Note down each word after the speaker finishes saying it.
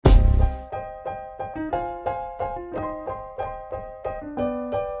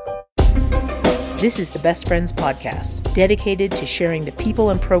This is the Best Friends Podcast, dedicated to sharing the people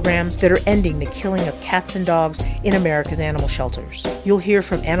and programs that are ending the killing of cats and dogs in America's animal shelters. You'll hear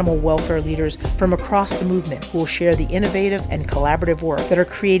from animal welfare leaders from across the movement who will share the innovative and collaborative work that are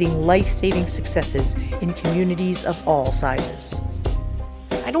creating life-saving successes in communities of all sizes.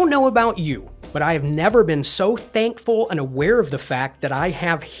 I don't know about you, but I have never been so thankful and aware of the fact that I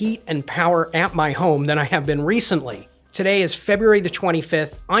have heat and power at my home than I have been recently. Today is February the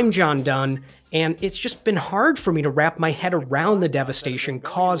 25th. I'm John Dunn, and it's just been hard for me to wrap my head around the devastation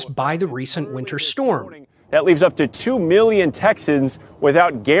caused by the recent winter storm. That leaves up to 2 million Texans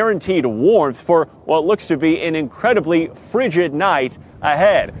without guaranteed warmth for what looks to be an incredibly frigid night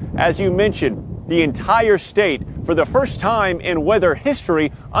ahead. As you mentioned, the entire state, for the first time in weather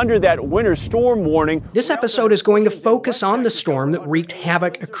history, under that winter storm warning. This episode is going to focus on the storm that wreaked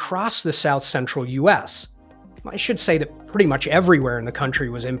havoc across the south central U.S. I should say that pretty much everywhere in the country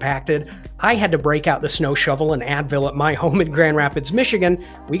was impacted. I had to break out the snow shovel and Advil at my home in Grand Rapids, Michigan.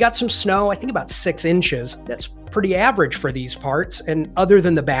 We got some snow, I think about 6 inches. That's pretty average for these parts, and other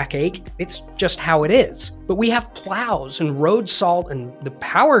than the backache, it's just how it is. But we have plows and road salt and the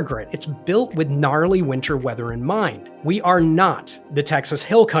power grid. It's built with gnarly winter weather in mind. We are not the Texas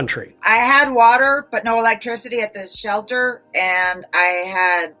Hill Country. I had water, but no electricity at the shelter, and I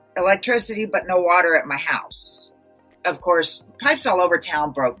had electricity but no water at my house. Of course, pipes all over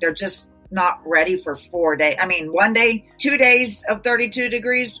town broke. They're just not ready for 4 days. I mean, 1 day, 2 days of 32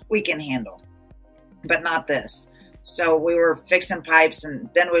 degrees, we can handle, but not this. So we were fixing pipes, and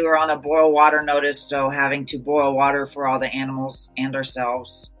then we were on a boil water notice, so having to boil water for all the animals and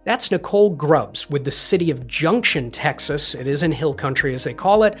ourselves. That's Nicole Grubbs with the city of Junction, Texas. It is in Hill Country, as they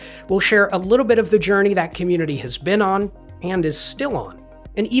call it. We'll share a little bit of the journey that community has been on and is still on.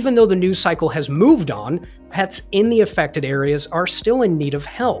 And even though the news cycle has moved on, pets in the affected areas are still in need of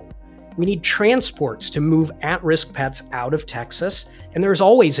help. We need transports to move at-risk pets out of Texas, and there's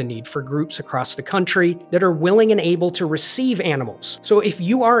always a need for groups across the country that are willing and able to receive animals. So if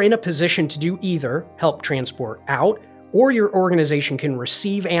you are in a position to do either, help transport out, or your organization can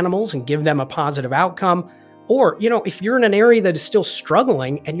receive animals and give them a positive outcome, or, if you're in an area that is still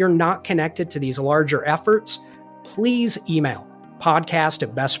struggling and you're not connected to these larger efforts, please email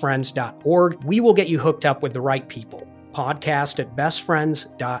podcast@bestfriends.org. We will get you hooked up with the right people.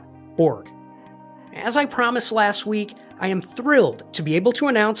 podcast@bestfriends.org. As I promised last week, I am thrilled to be able to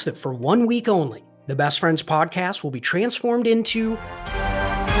announce that for 1 week only, the Best Friends podcast will be transformed into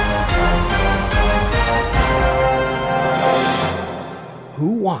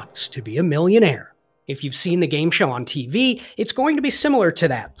Who Wants to Be a Millionaire? If you've seen the game show on TV, it's going to be similar to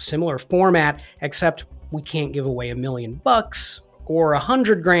that, similar format, except we can't give away $1 million or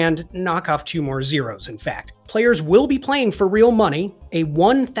 $100,000, knock off 2 more zeros, in fact. Players will be playing for real money, a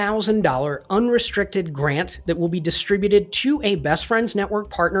 $1,000 unrestricted grant that will be distributed to a Best Friends Network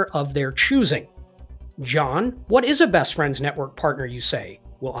partner of their choosing. John, what is a Best Friends Network partner, you say?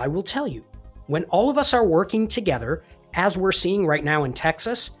 Well, I will tell you. When all of us are working together, as we're seeing right now in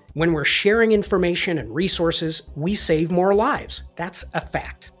Texas, when we're sharing information and resources, we save more lives. That's a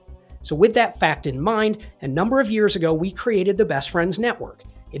fact. So with that fact in mind, a number of years ago, we created the Best Friends Network.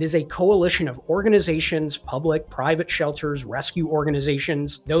 It is a coalition of organizations, public, private shelters, rescue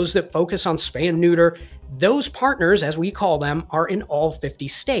organizations, those that focus on spay and neuter. Those partners, as we call them, are in all 50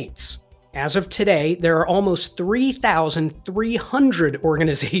 states. As of today, there are almost 3,300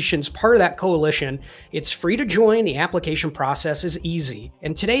 organizations part of that coalition. It's free to join. The application process is easy.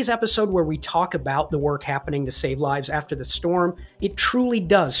 And today's episode, where we talk about the work happening to save lives after the storm, it truly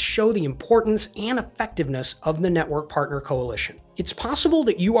does show the importance and effectiveness of the Network Partner Coalition. It's possible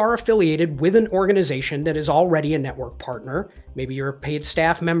that you are affiliated with an organization that is already a network partner. Maybe you're a paid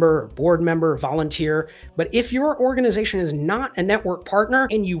staff member, or board member, or volunteer. But if your organization is not a network partner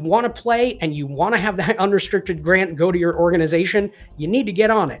and you want to play and you want to have that unrestricted grant go to your organization, you need to get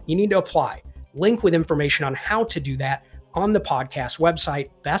on it. You need to apply. Link with information on how to do that on the podcast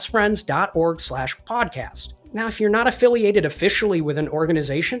website, bestfriends.org/podcast. Now, if you're not affiliated officially with an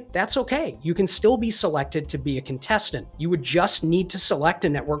organization, that's okay. You can still be selected to be a contestant. You would just need to select a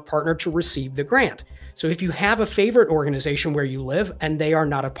network partner to receive the grant. So if you have a favorite organization where you live and they are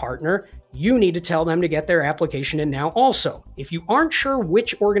not a partner, you need to tell them to get their application in now also. If you aren't sure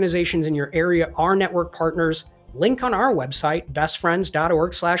which organizations in your area are network partners, link on our website,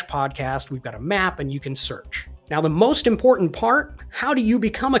 bestfriends.org/podcast. We've got a map and you can search. Now, the most important part, how do you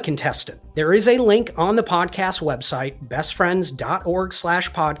become a contestant? There is a link on the podcast website,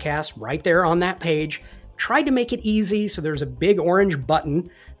 bestfriends.org/podcast, right there on that page. Tried to make it easy, so there's a big orange button.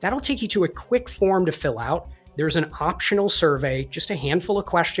 That'll take you to a quick form to fill out. There's an optional survey, just a handful of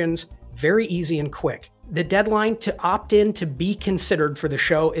questions. Very easy and quick. The deadline to opt in to be considered for the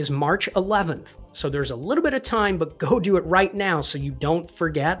show is March 11th. So there's a little bit of time, but go do it right now so you don't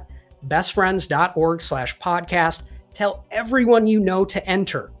forget. bestfriends.org/podcast. Tell everyone you know to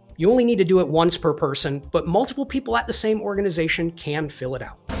enter. You only need to do it once per person, but multiple people at the same organization can fill it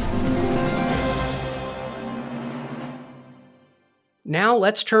out. Now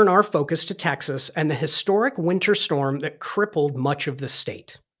let's turn our focus to Texas and the historic winter storm that crippled much of the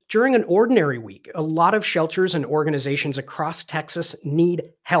state. During an ordinary week, a lot of shelters and organizations across Texas need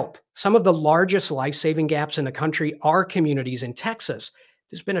help. Some of the largest life-saving gaps in the country are communities in Texas.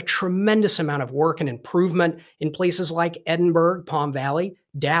 There's been a tremendous amount of work and improvement in places like Edinburgh, Palm Valley,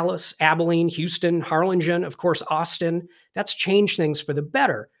 Dallas, Abilene, Houston, Harlingen, of course, Austin. That's changed things for the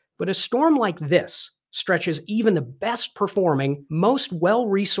better. But a storm like this stretches even the best performing, most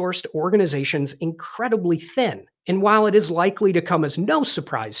well-resourced organizations incredibly thin. And while it is likely to come as no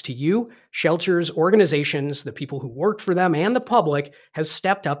surprise to you, shelters, organizations, the people who work for them, and the public have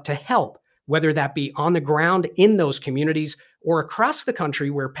stepped up to help, whether that be on the ground in those communities or across the country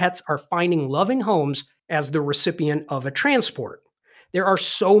where pets are finding loving homes as the recipient of a transport. There are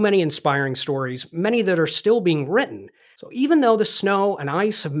so many inspiring stories, many that are still being written. So even though the snow and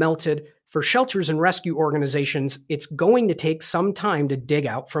ice have melted, for shelters and rescue organizations, it's going to take some time to dig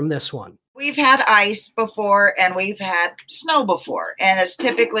out from this one. We've had ice before and we've had snow before. And it's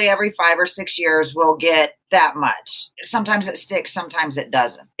typically every 5 or 6 years we'll get that much. Sometimes it sticks, sometimes it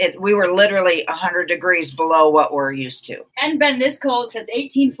doesn't. We were literally 100 degrees below what we're used to. Hadn't been this cold since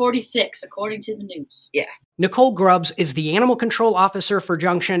 1846, according to the news. Yeah. Nicole Grubbs is the animal control officer for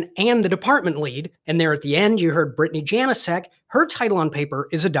Junction and the department lead. And there at the end, you heard Brittany Janicek. Her title on paper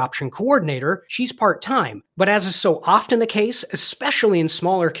is adoption coordinator. She's part-time. But as is so often the case, especially in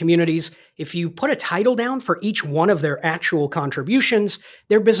smaller communities, if you put a title down for each one of their actual contributions,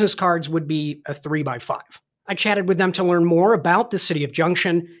 their business cards would be a 3x5. I chatted with them to learn more about the city of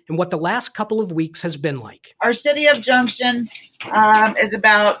Junction and what the last couple of weeks has been like. Our city of Junction is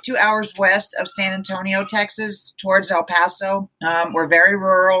about 2 hours west of San Antonio, Texas, towards El Paso. We're very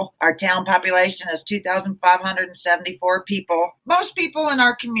rural. Our town population is 2,574 people. Most people in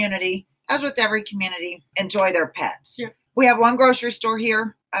our community, as with every community, enjoy their pets. Yeah. We have one grocery store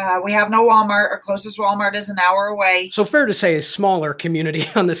here. We have no Walmart. Our closest Walmart is an hour away. So fair to say a smaller community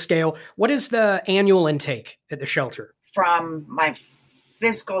on the scale. What is the annual intake at the shelter? From my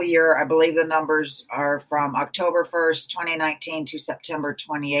fiscal year, I believe the numbers are from October 1st, 2019 to September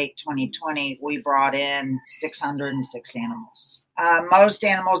 28, 2020. We brought in 606 animals. Most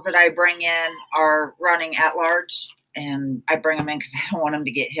animals that I bring in are running at large. And I bring them in because I don't want them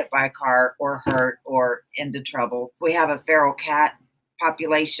to get hit by a car or hurt or into trouble. We have a feral cat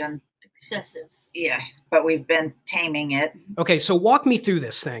population. Excessive. Yeah, but we've been taming it. Okay, so walk me through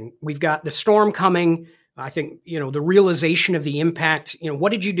this thing. We've got the storm coming. I think, the realization of the impact.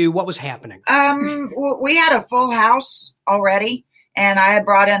 What did you do? What was happening? We had a full house already, and I had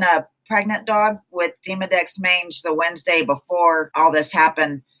brought in a pregnant dog with Demodex mange the Wednesday before all this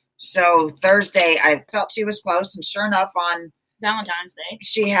happened. So Thursday, I felt she was close, and sure enough, on Valentine's Day,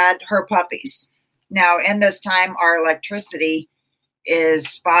 she had her puppies. Now, in this time, our electricity is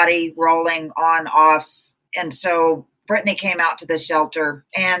spotty, rolling on, off. And so Brittany came out to the shelter,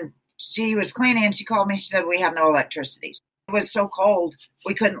 and she was cleaning, and she called me. She said, we have no electricity. It was so cold,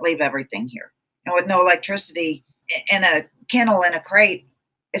 we couldn't leave everything here. And with no electricity in a kennel, in a crate,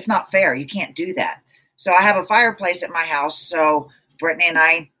 it's not fair. You can't do that. So I have a fireplace at my house. So Brittany and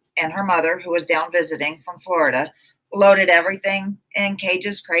I and her mother, who was down visiting from Florida, loaded everything in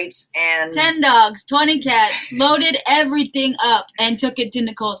cages, crates, and 10 dogs, 20 cats, loaded everything up and took it to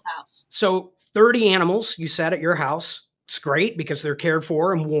Nicole's house. So 30 animals, you said, at your house. It's great because they're cared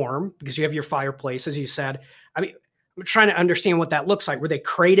for and warm because you have your fireplace, as you said. I mean, I'm trying to understand what that looks like. Were they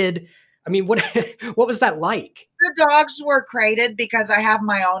crated? I mean, what was that like? The dogs were crated because I have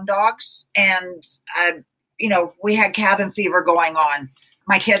my own dogs, and we had cabin fever going on.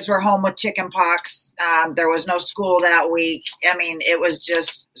 My kids were home with chicken pox. There was no school that week. I mean, it was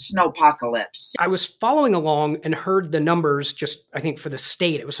just snowpocalypse. I was following along and heard the numbers I think for the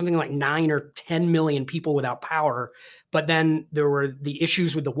state, it was something like 9 or 10 million people without power. But then there were the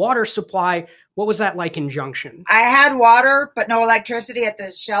issues with the water supply. What was that like in Junction? I had water, but no electricity at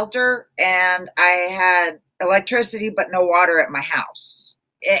the shelter. And I had electricity, but no water at my house.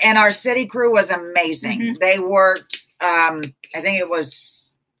 And our city crew was amazing. Mm-hmm. They worked, I think it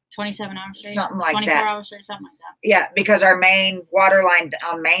was 27 hours straight, something like 24 that. 24 hours straight, something like that. Yeah, because our main water line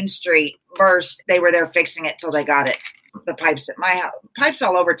on Main Street burst. They were there fixing it till they got it. The pipes at my house, pipes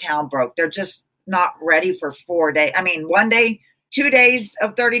all over town broke. They're just not ready for 4 days. I mean, one day 2 days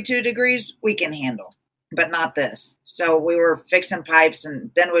of 32 degrees, we can handle, but not this. So we were fixing pipes,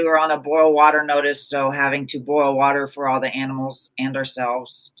 and then we were on a boil water notice, so having to boil water for all the animals and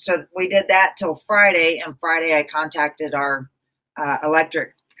ourselves. So we did that till Friday, and Friday I contacted our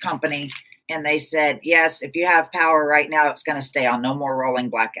electric company, and they said, yes, if you have power right now, it's going to stay on. No more rolling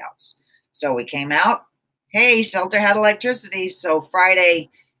blackouts. So we came out. Hey, shelter had electricity. So Friday,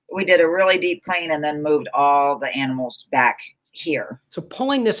 we did a really deep clean and then moved all the animals back here. So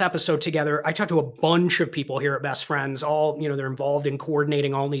pulling this episode together, I talked to a bunch of people here at Best Friends, all, they're involved in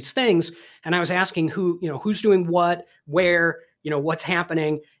coordinating all these things. And I was asking who's doing what, where, what's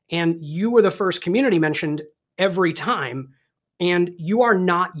happening. And you were the first community mentioned every time. And you are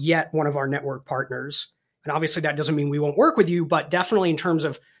not yet one of our network partners. And obviously that doesn't mean we won't work with you, but definitely in terms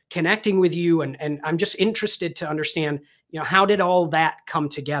of connecting with you. And I'm just interested to understand, how did all that come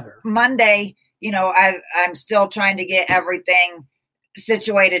together? Monday, I'm still trying to get everything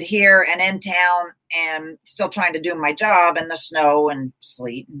situated here and in town, and still trying to do my job in the snow and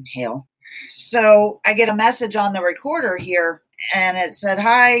sleet and hail. So I get a message on the recorder here, and it said,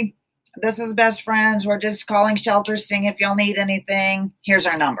 hi, this is Best Friends. We're just calling shelter, seeing if y'all need anything. Here's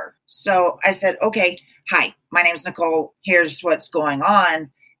our number. So I said, okay, hi, my name's Nicole. Here's what's going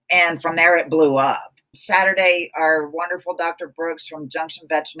on. And from there, it blew up. Saturday, our wonderful Dr. Brooks from Junction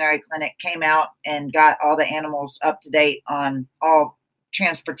Veterinary Clinic came out and got all the animals up to date on all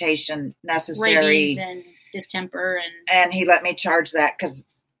transportation necessary. Rabies and distemper. And he let me charge that because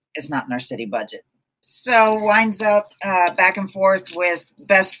it's not in our city budget. So winds up back and forth with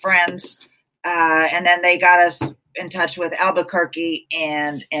Best Friends. And then they got us in touch with Albuquerque,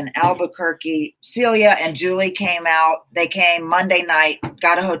 and in Albuquerque, Celia and Julie came out. They came Monday night,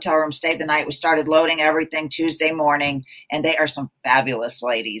 got a hotel room, stayed the night. We started loading everything Tuesday morning, and they are some fabulous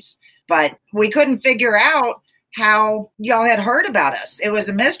ladies. But we couldn't figure out how y'all had heard about us. It was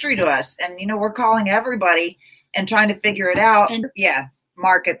a mystery to us. And, we're calling everybody and trying to figure it out. And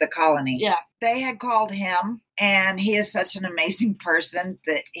Mark at the colony. Yeah. They had called him, and he is such an amazing person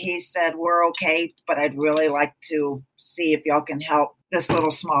that he said, we're okay, but I'd really like to see if y'all can help this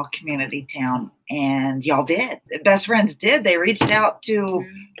little small community town. And y'all did. Best Friends did. They reached out to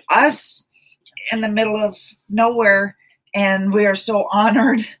us in the middle of nowhere, and we are so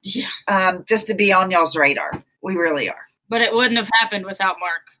honored just to be on y'all's radar. We really are. But it wouldn't have happened without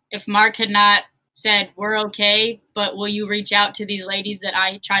Mark. If Mark had not said, we're okay, but will you reach out to these ladies that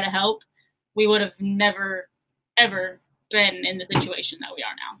I try to help, we would have never, ever been in the situation that we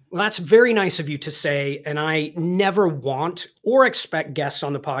are now. Well, that's very nice of you to say. And I never want or expect guests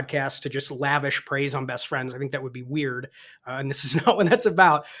on the podcast to just lavish praise on Best Friends. I think that would be weird. And this is not what that's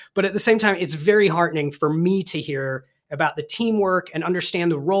about. But at the same time, it's very heartening for me to hear about the teamwork and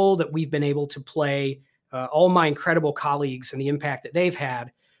understand the role that we've been able to play, all my incredible colleagues and the impact that they've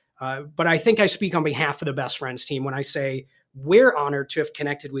had. But I think I speak on behalf of the Best Friends team when I say we're honored to have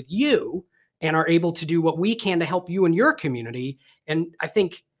connected with you and are able to do what we can to help you and your community. And I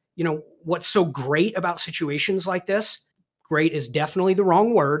think, what's so great about situations like this, great is definitely the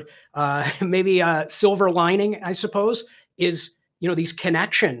wrong word, maybe a silver lining, I suppose, is, these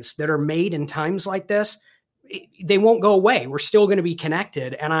connections that are made in times like this, they won't go away. We're still going to be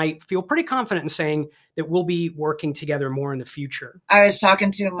connected. And I feel pretty confident in saying that we'll be working together more in the future. I was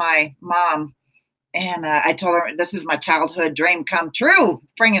talking to my mom, and I told her this is my childhood dream come true,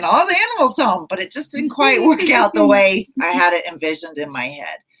 bringing all the animals home, but it just didn't quite work out the way I had it envisioned in my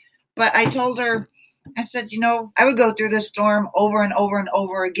head. But I told her, I said, I would go through this storm over and over and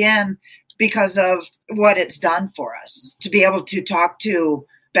over again because of what it's done for us, to be able to talk to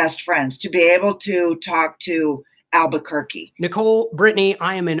Best Friends, to be able to talk to Albuquerque. Nicole, Brittany,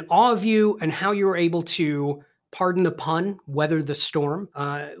 I am in awe of you and how you were able to, pardon the pun, weather the storm.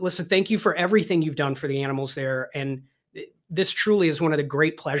 Listen, thank you for everything you've done for the animals there. And this truly is one of the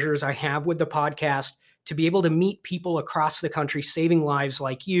great pleasures I have with the podcast, to be able to meet people across the country saving lives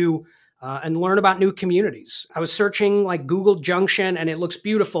like you, and learn about new communities. I was searching Google Junction, and it looks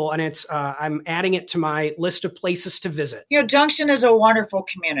beautiful, and it's I'm adding it to my list of places to visit. Junction is a wonderful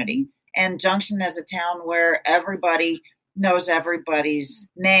community, and Junction is a town where everybody knows everybody's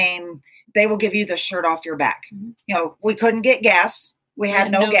name. They will give you the shirt off your back. We couldn't get gas. We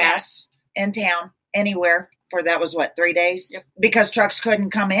had no gas in town anywhere for that was 3 days? Yep. Because trucks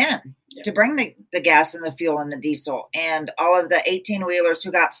couldn't come in to bring the gas and the fuel and the diesel. And all of the 18-wheelers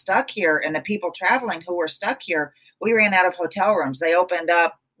who got stuck here and the people traveling who were stuck here, we ran out of hotel rooms. They opened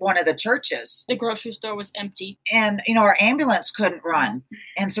up one of the churches. The grocery store was empty. And, our ambulance couldn't run.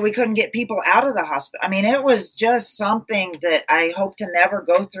 And so we couldn't get people out of the hospital. I mean, it was just something that I hope to never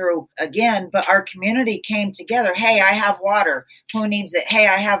go through again. But our community came together. Hey, I have water. Who needs it? Hey,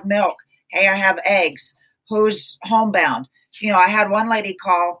 I have milk. Hey, I have eggs. Who's homebound? I had one lady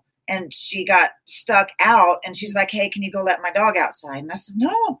call and she got stuck out and she's like, hey, can you go let my dog outside? And I said,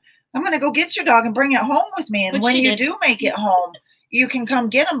 no, I'm going to go get your dog and bring it home with me. And when you do make it home, you can come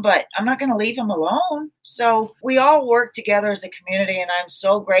get him, but I'm not going to leave him alone. So we all work together as a community, and I'm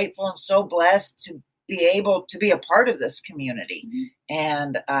so grateful and so blessed to be able to be a part of this community.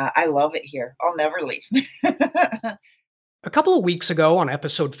 And I love it here. I'll never leave. A couple of weeks ago on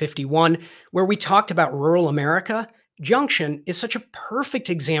episode 51, where we talked about rural America, Junction is such a perfect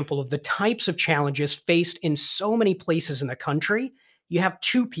example of the types of challenges faced in so many places in the country. You have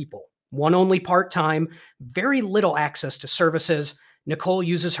two people, one only part-time, very little access to services. Nicole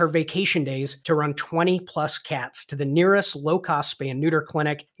uses her vacation days to run 20 plus cats to the nearest low-cost spay and neuter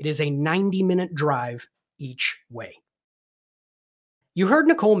clinic. It is a 90-minute drive each way. You heard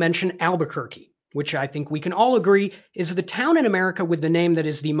Nicole mention Albuquerque, which I think we can all agree is the town in America with the name that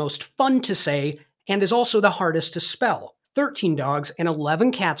is the most fun to say and is also the hardest to spell. 13 dogs and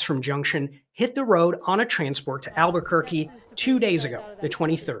 11 cats from Junction hit the road on a transport to Albuquerque 2 days ago, the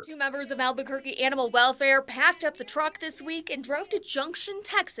 23rd. Two members of Albuquerque Animal Welfare packed up the truck this week and drove to Junction,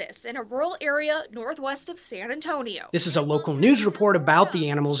 Texas, in a rural area northwest of San Antonio. This is a local news report about the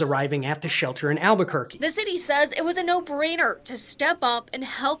animals arriving at the shelter in Albuquerque. The city says it was a no-brainer to step up and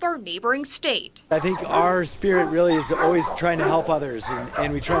help our neighboring state. I think our spirit really is always trying to help others,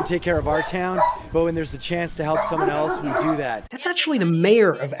 and we try and take care of our town, but when there's a chance to help someone else, we do that. That's actually the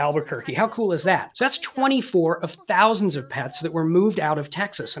mayor of Albuquerque. How cool is that? So that's 24 of thousands of pets that were moved out of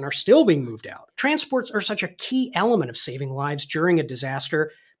Texas and are still being moved out. Transports are such a key element of saving lives during a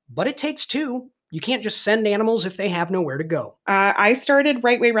disaster, but it takes two. You can't just send animals if they have nowhere to go. I started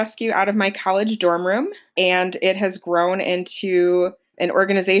Right Way Rescue out of my college dorm room, and it has grown into an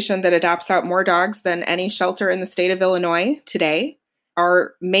organization that adopts out more dogs than any shelter in the state of Illinois today.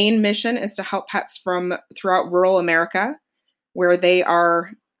 Our main mission is to help pets from throughout rural America, where they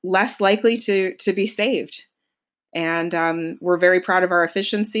are less likely to be saved. And we're very proud of our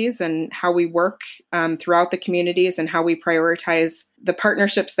efficiencies and how we work throughout the communities and how we prioritize the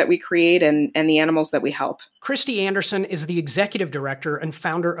partnerships that we create and the animals that we help. Christy Anderson is the executive director and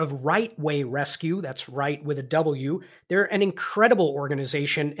founder of Right Way Rescue. That's right with a W. They're an incredible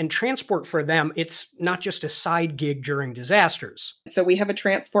organization, and transport for them, it's not just a side gig during disasters. So we have a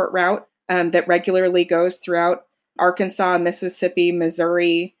transport route that regularly goes throughout Arkansas, Mississippi,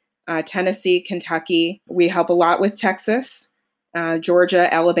 Missouri, Tennessee, Kentucky. We help a lot with Texas,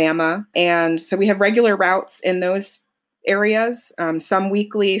 Georgia, Alabama. And so we have regular routes in those areas, some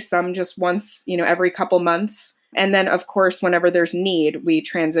weekly, some just once, every couple months. And then, of course, whenever there's need, we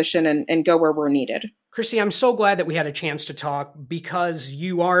transition and go where we're needed. Christy, I'm so glad that we had a chance to talk because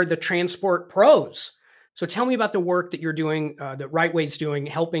you are the transport pros. So tell me about the work that you're doing, that Right Way's doing,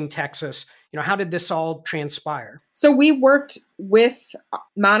 helping Texas. How did this all transpire? So we worked with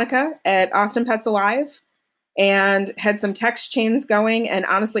Monica at Austin Pets Alive and had some text chains going. And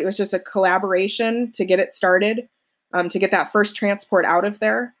honestly, it was just a collaboration to get it started, to get that first transport out of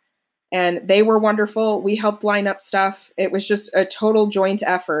there. And they were wonderful. We helped line up stuff. It was just a total joint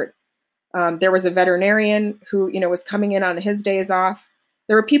effort. There was a veterinarian who, was coming in on his days off.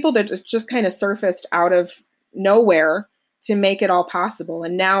 There were people that just kind of surfaced out of nowhere to make it all possible.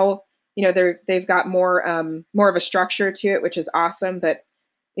 And now, they've got more of a structure to it, which is awesome. But,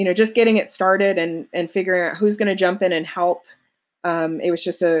 just getting it started and figuring out who's going to jump in and help. It was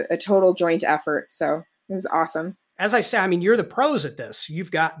just a total joint effort. So it was awesome. As I said, you're the pros at this.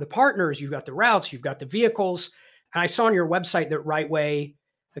 You've got the partners, you've got the routes, you've got the vehicles. And I saw on your website that Right Way,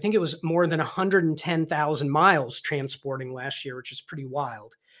 I think it was more than 110,000 miles transporting last year, which is pretty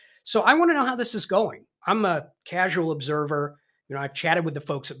wild. So I want to know how this is going. I'm a casual observer. I've chatted with the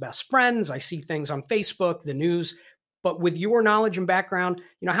folks at Best Friends. I see things on Facebook, the news. But with your knowledge and background,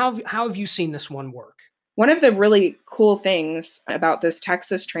 how have you seen this one work? One of the really cool things about this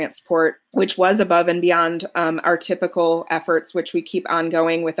Texas transport, which was above and beyond our typical efforts, which we keep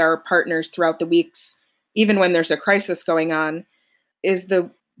ongoing with our partners throughout the weeks, even when there's a crisis going on, is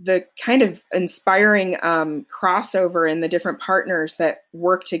the kind of inspiring crossover in the different partners that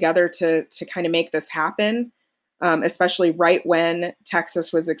work together to kind of make this happen, especially right when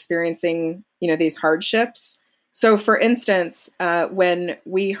Texas was experiencing, these hardships. So for instance, when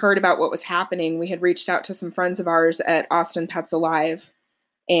we heard about what was happening, we had reached out to some friends of ours at Austin Pets Alive,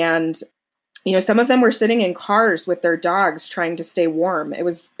 and Some of them were sitting in cars with their dogs trying to stay warm. It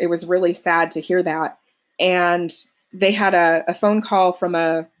was really sad to hear that. And they had a phone call from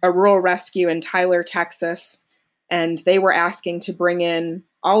a rural rescue in Tyler, Texas, and they were asking to bring in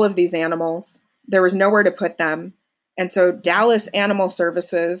all of these animals. There was nowhere to put them. And so Dallas Animal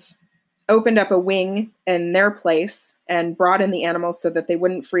Services opened up a wing in their place and brought in the animals so that they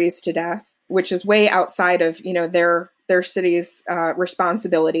wouldn't freeze to death, which is way outside of, their city's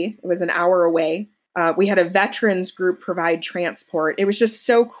responsibility. It was an hour away. We had a veterans group provide transport. It was just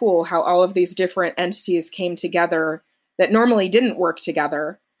so cool how all of these different entities came together that normally didn't work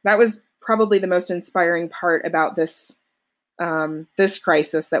together. That was probably the most inspiring part about this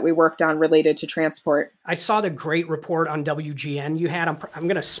crisis that we worked on related to transport. I saw the great report on WGN you had. I'm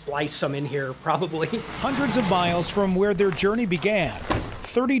going to splice some in here, probably. Hundreds of miles from where their journey began,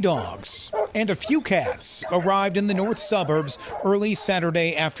 30 dogs and a few cats arrived in the north suburbs early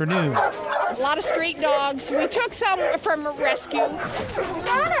Saturday afternoon. A lot of street dogs. We took some from a rescue.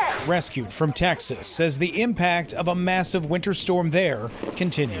 Rescued from Texas as the impact of a massive winter storm there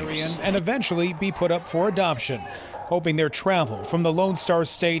continues and eventually be put up for adoption, hoping their travel from the Lone Star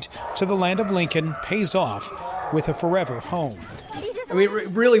State to the land of Lincoln pays off with a forever home. I mean, it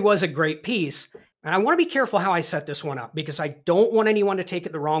really was a great piece. And I want to be careful how I set this one up because I don't want anyone to take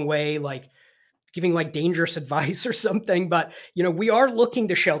it the wrong way, like giving like dangerous advice or something. But, we are looking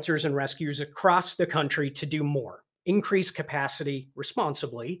to shelters and rescues across the country to do more, increase capacity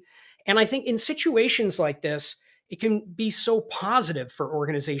responsibly. And I think in situations like this, it can be so positive for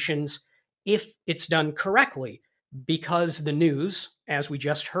organizations if it's done correctly, because the news, as we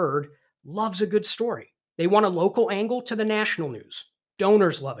just heard, loves a good story. They want a local angle to the national news.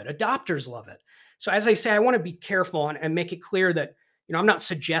 Donors love it. Adopters love it. So as I say, I want to be careful and make it clear that, I'm not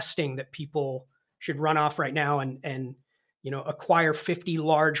suggesting that people should run off right now and acquire 50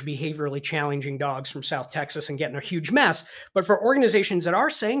 large behaviorally challenging dogs from South Texas and get in a huge mess. But for organizations that are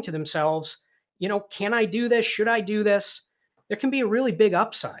saying to themselves, can I do this? Should I do this? There can be a really big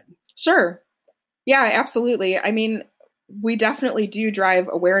upside. Sure. Yeah, absolutely. I mean, we definitely do drive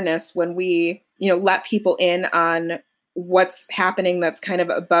awareness when we, let people in on what's happening that's kind of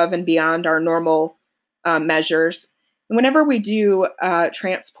above and beyond our normal measures. And whenever we do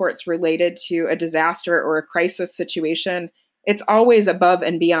transports related to a disaster or a crisis situation, it's always above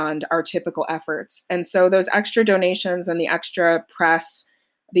and beyond our typical efforts. And so those extra donations and the extra press,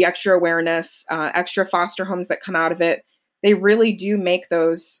 the extra awareness, extra foster homes that come out of it, they really do make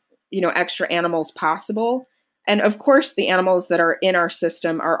those, extra animals possible. And of course, the animals that are in our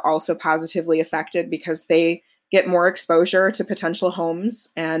system are also positively affected because they get more exposure to potential homes,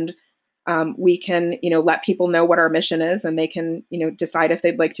 and we can, let people know what our mission is, and they can, decide if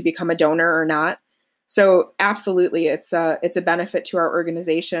they'd like to become a donor or not. So absolutely, it's a benefit to our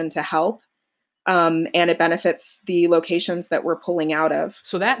organization to help, and it benefits the locations that we're pulling out of.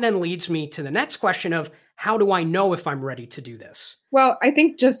 So that then leads me to the next question of, how do I know if I'm ready to do this? Well, I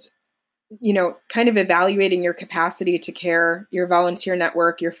think just, kind of evaluating your capacity to care, your volunteer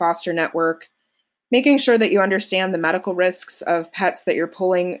network, your foster network, making sure that you understand the medical risks of pets that you're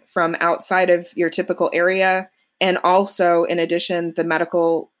pulling from outside of your typical area. And also, in addition, the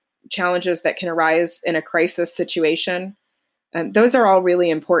medical challenges that can arise in a crisis situation. Those are all really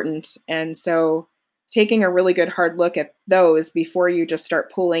important. And so taking a really good hard look at those before you just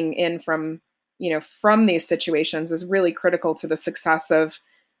start pulling in from these situations is really critical to the success of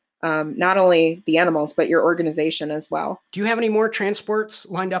not only the animals, but your organization as well. Do you have any more transports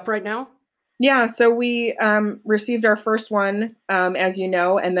lined up right now? Yeah, so we received our first one, as you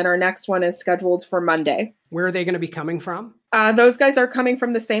know, and then our next one is scheduled for Monday. Where are they going to be coming from? Those guys are coming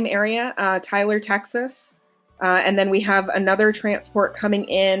from the same area, Tyler, Texas. And then we have another transport coming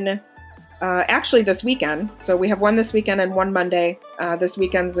in actually this weekend. So we have one this weekend and one Monday. This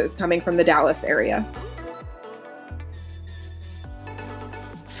weekend's is coming from the Dallas area.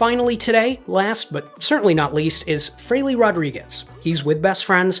 Finally today, last but certainly not least, is Fraley Rodriguez. He's with Best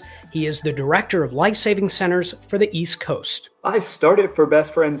Friends. He is the director of Lifesaving Centers for the East Coast. I started for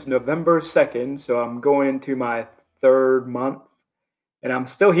Best Friends November 2nd, so I'm going into my third month, and I'm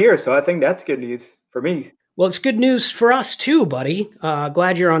still here, so I think that's good news for me. Well, it's good news for us too, buddy.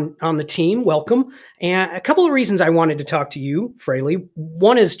 Glad you're on the team. Welcome. And a couple of reasons I wanted to talk to you, Fraley.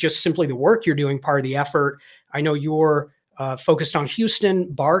 One is just simply the work you're doing, part of the effort. I know you're focused on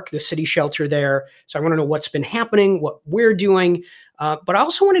Houston, BARC, the city shelter there. So I want to know what's been happening, what we're doing. But I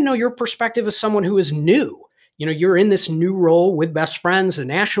also want to know your perspective as someone who is new. You're in this new role with Best Friends, a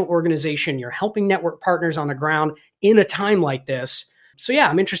national organization. You're helping network partners on the ground in a time like this. So yeah,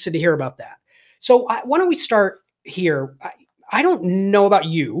 I'm interested to hear about that. So why don't we start here? I don't know about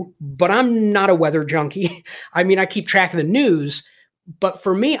you, but I'm not a weather junkie. I mean, I keep track of the news, but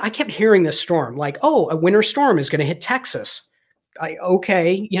for me, I kept hearing this storm like, oh, a winter storm is going to hit Texas.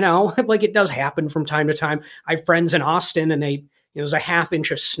 Okay, like it does happen from time to time. I have friends in Austin and there's a half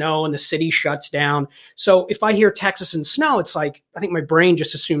inch of snow and the city shuts down. So if I hear Texas and snow, it's like, I think my brain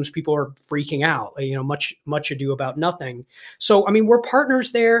just assumes people are freaking out, much ado about nothing. So, I mean, we're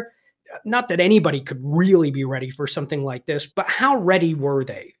partners there. Not that anybody could really be ready for something like this, but how ready were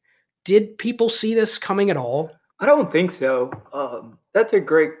they? Did people see this coming at all? I don't think so. That's a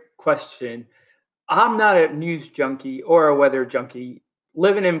great question. I'm not a news junkie or a weather junkie.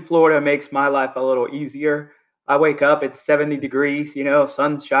 Living in Florida makes my life a little easier. I wake up, it's 70 degrees,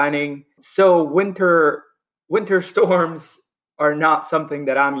 sun's shining. So winter storms are not something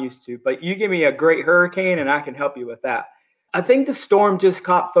that I'm used to, but you give me a great hurricane and I can help you with that. I think the storm just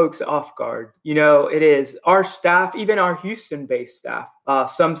caught folks off guard. It is our staff, even our Houston-based staff.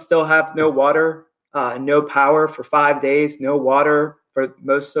 Some still have no water, no power for 5 days, no water for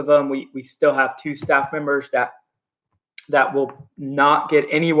most of them. We still have 2 staff members that will not get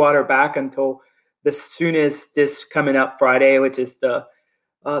any water back until the soonest this coming up Friday, which is the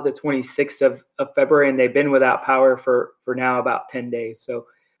 26th of February, and they've been without power for now about 10 days. So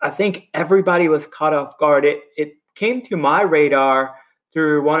I think everybody was caught off guard. It came to my radar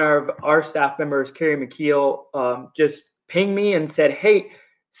through one of our staff members, Carrie McKeel, just pinged me and said, hey,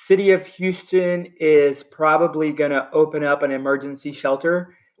 City of Houston is probably going to open up an emergency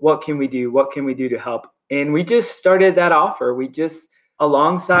shelter. What can we do? What can we do to help? And we just started that offer. We just,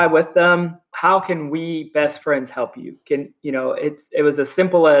 alongside with them, how can we best friends help you? It was as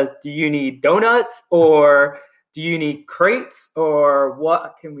simple as, do you need donuts or do you need crates or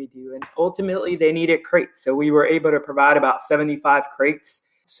what can we do? And ultimately they needed crates. So we were able to provide about 75 crates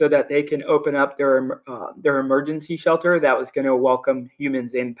so that they can open up their emergency shelter that was going to welcome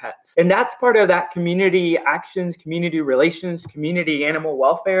humans and pets. And that's part of that community actions, community relations, community animal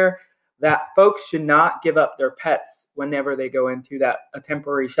welfare, that folks should not give up their pets whenever they go into a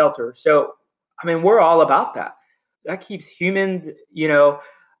temporary shelter. So, I mean, we're all about that. That keeps humans,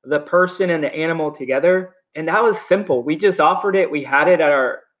 the person and the animal together. And that was simple. We just offered it. We had it at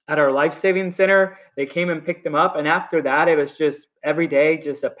our Lifesaving center. They came and picked them up. And after that, it was just every day,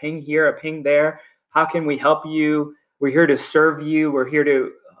 just a ping here, a ping there. How can we help you? We're here to serve you. We're here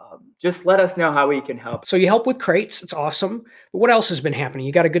to just let us know how we can help. So you help with crates. It's awesome. But what else has been happening?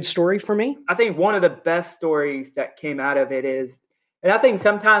 You got a good story for me? I think one of the best stories that came out of it is, and I think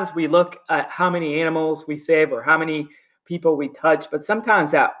sometimes we look at how many animals we save or how many people we touch, but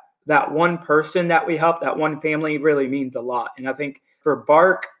sometimes that one person that we help, that one family really means a lot. And I think for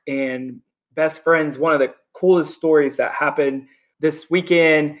Bark and Best Friends, one of the coolest stories that happened this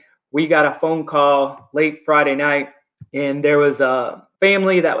weekend, we got a phone call late Friday night, and there was a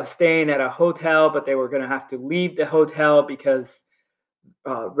family that was staying at a hotel, but they were going to have to leave the hotel because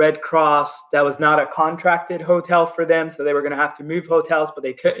Red Cross, that was not a contracted hotel for them. So they were going to have to move hotels, but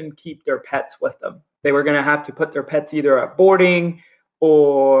they couldn't keep their pets with them. They were going to have to put their pets either at boarding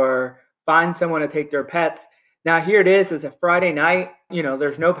or find someone to take their pets. Now, here it is. It's a Friday night.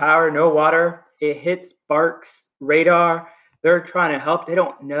 There's no power, no water. It hits Bark's radar. They're trying to help. They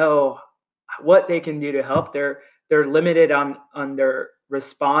don't know what they can do to help. They're limited on their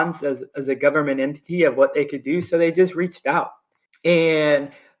response as a government entity of what they could do. So they just reached out.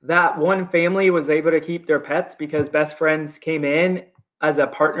 And that one family was able to keep their pets because Best Friends came in as a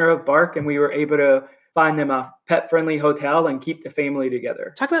partner of Bark, and we were able to find them a pet-friendly hotel and keep the family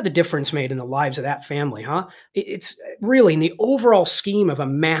together. Talk about the difference made in the lives of that family, huh? It's really in the overall scheme of a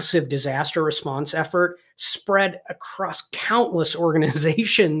massive disaster response effort spread across countless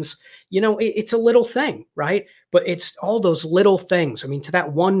organizations. It's a little thing, right? But it's all those little things. I mean, to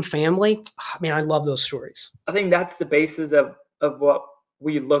that one family, I love those stories. I think that's the basis of what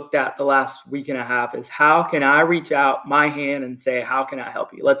we looked at the last week and a half is how can I reach out my hand and say, how can I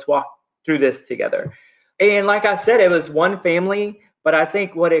help you? Let's walk through this together. And like I said, it was one family, but I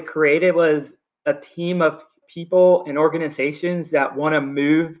think what it created was a team of people and organizations that want to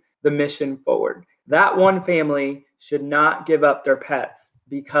move the mission forward. That one family should not give up their pets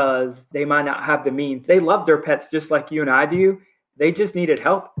because they might not have the means. They love their pets just like you and I do. They just needed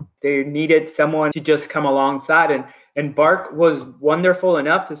help. They needed someone to just come alongside. And Bark was wonderful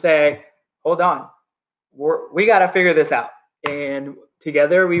enough to say, hold on, we got to figure this out. And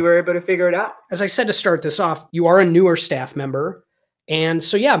together we were able to figure it out. As I said to start this off, you are a newer staff member. And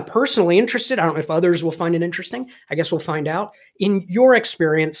so, I'm personally interested. I don't know if others will find it interesting. I guess we'll find out. In your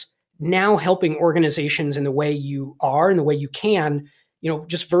experience, now helping organizations in the way you are and the way you can,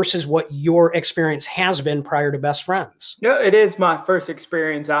 just versus what your experience has been prior to Best Friends? No, it is my first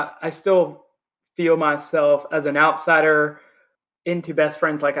experience. I still feel myself as an outsider into Best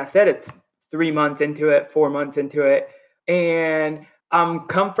Friends. Like I said, it's 3 months into it, 4 months into it. And I'm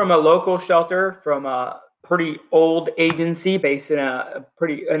come from a local shelter, from a pretty old agency based in a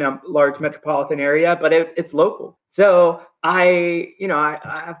large metropolitan area, but it's local. So I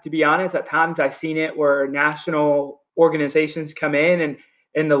have to be honest, at times I've seen it where national organizations come in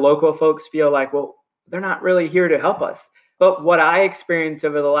and the local folks feel like, well, they're not really here to help us. But what I experienced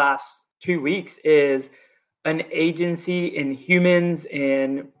over the last 2 weeks is an agency and humans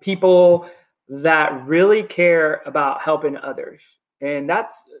and people that really care about helping others. And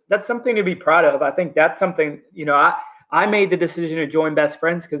that's something to be proud of. I think that's something, I made the decision to join Best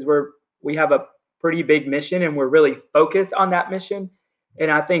Friends because we have a pretty big mission and we're really focused on that mission. And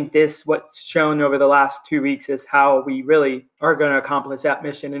I think what's shown over the last 2 weeks is how we really are going to accomplish that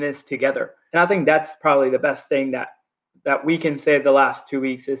mission, and it's together. And I think that's probably the best thing that we can say the last 2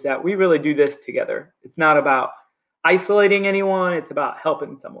 weeks is that we really do this together. It's not about isolating anyone. It's about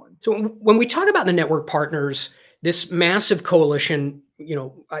helping someone. So when we talk about the network partners, this massive coalition,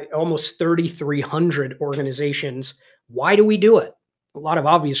 almost 3,300 organizations, why do we do it? A lot of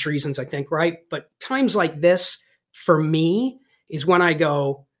obvious reasons, I think, right? But times like this, for me, is when I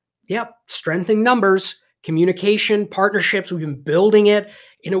go, yep, strength in numbers, communication, partnerships. We've been building it,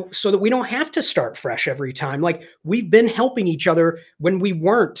 so that we don't have to start fresh every time. Like, we've been helping each other when we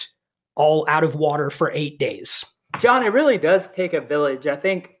weren't all out of water for 8 days. John, it really does take a village. I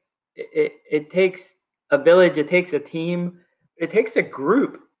think it takes a village. It takes a team. It takes a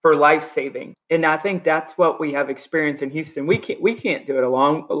group for life-saving. And I think that's what we have experienced in Houston. We can't do it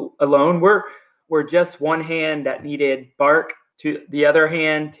alone. We're just one hand that needed bark to the other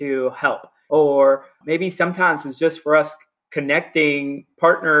hand to help. Or maybe sometimes it's just for us connecting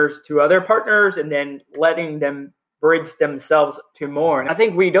partners to other partners and then letting them bridge themselves to more. And I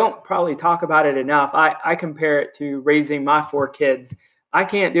think we don't probably talk about it enough. I compare it to raising my 4 kids. I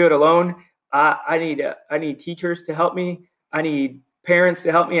can't do it alone. I need teachers to help me. I need parents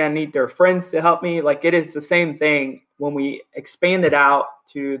to help me. I need their friends to help me. Like, it is the same thing when we expand it out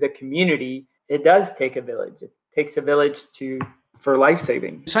to the community. It does take a village. It takes a village for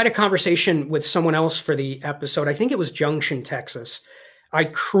life-saving. So I had a conversation with someone else for the episode. I think it was Junction, Texas. I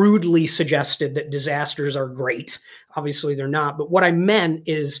crudely suggested that disasters are great. Obviously, they're not. But what I meant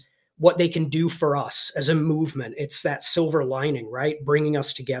is what they can do for us as a movement. It's that silver lining, right? Bringing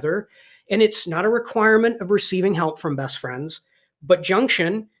us together. And it's not a requirement of receiving help from Best Friends. But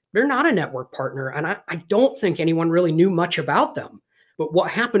Junction, they're not a network partner. And I don't think anyone really knew much about them. But what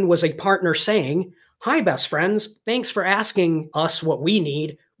happened was a partner saying, "Hi, Best Friends. Thanks for asking us what we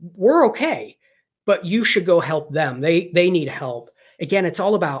need. We're okay. But you should go help them. They need help." Again, it's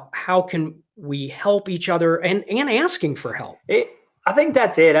all about how can we help each other and asking for help. I think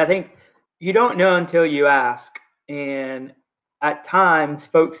that's it. I think you don't know until you ask. And at times,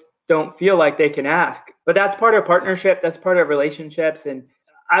 folks don't feel like they can ask. But that's part of partnership. That's part of relationships. And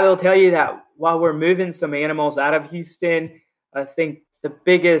I will tell you that while we're moving some animals out of Houston, I think the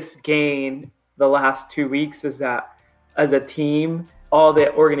biggest gain the last 2 weeks is that as a team, all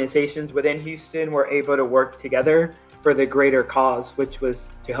the organizations within Houston were able to work together for the greater cause, which was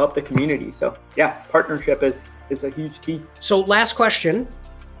to help the community. So yeah, partnership is a huge key. So last question,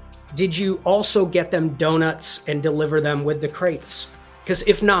 did you also get them donuts and deliver them with the crates? Because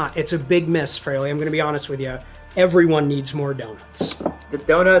if not, it's a big miss, Fraley. I'm going to be honest with you. Everyone needs more donuts. The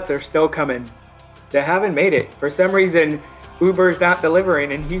donuts are still coming. They haven't made it. For some reason, Uber's not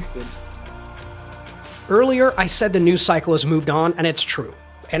delivering in Houston. Earlier, I said the news cycle has moved on, and it's true.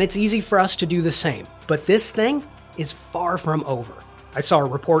 And it's easy for us to do the same. But this thing is far from over. I saw a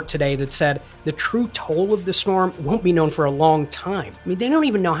report today that said the true toll of the storm won't be known for a long time. I mean, they don't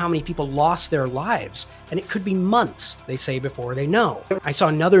even know how many people lost their lives, and it could be months, they say, before they know. I saw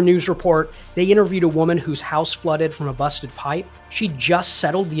another news report. They interviewed a woman whose house flooded from a busted pipe. She just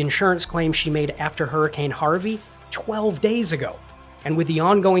settled the insurance claim she made after Hurricane Harvey 12 days ago. And with the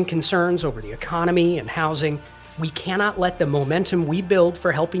ongoing concerns over the economy and housing, we cannot let the momentum we build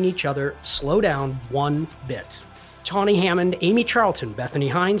for helping each other slow down one bit. Tawny Hammond, Amy Charlton, Bethany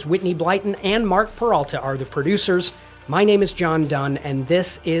Hines, Whitney Blyton, and Mark Peralta are the producers. My name is John Dunn, and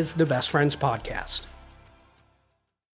this is the Best Friends Podcast.